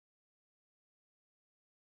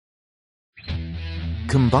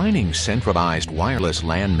Combining centralized wireless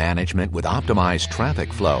LAN management with optimized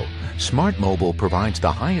traffic flow, Smart Mobile provides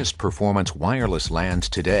the highest performance wireless LANs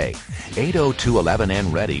today,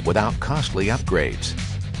 802.11n ready without costly upgrades.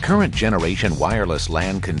 Current generation wireless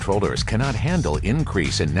LAN controllers cannot handle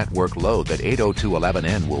increase in network load that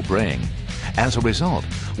 802.11n will bring. As a result,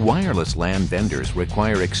 wireless LAN vendors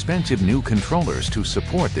require expensive new controllers to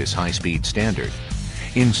support this high-speed standard.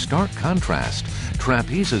 In stark contrast,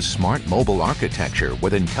 Trapeze's Smart Mobile architecture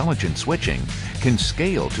with intelligent switching can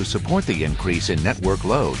scale to support the increase in network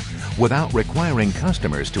load without requiring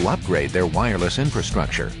customers to upgrade their wireless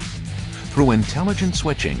infrastructure. Through intelligent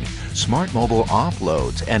switching, Smart Mobile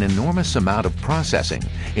offloads an enormous amount of processing,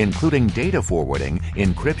 including data forwarding,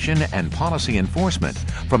 encryption, and policy enforcement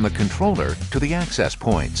from the controller to the access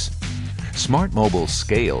points. Smart Mobile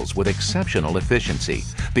scales with exceptional efficiency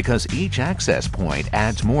because each access point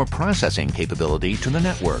adds more processing capability to the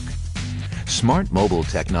network. Smart Mobile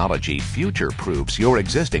technology future-proofs your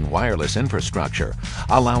existing wireless infrastructure,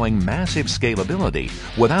 allowing massive scalability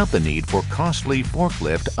without the need for costly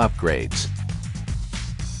forklift upgrades.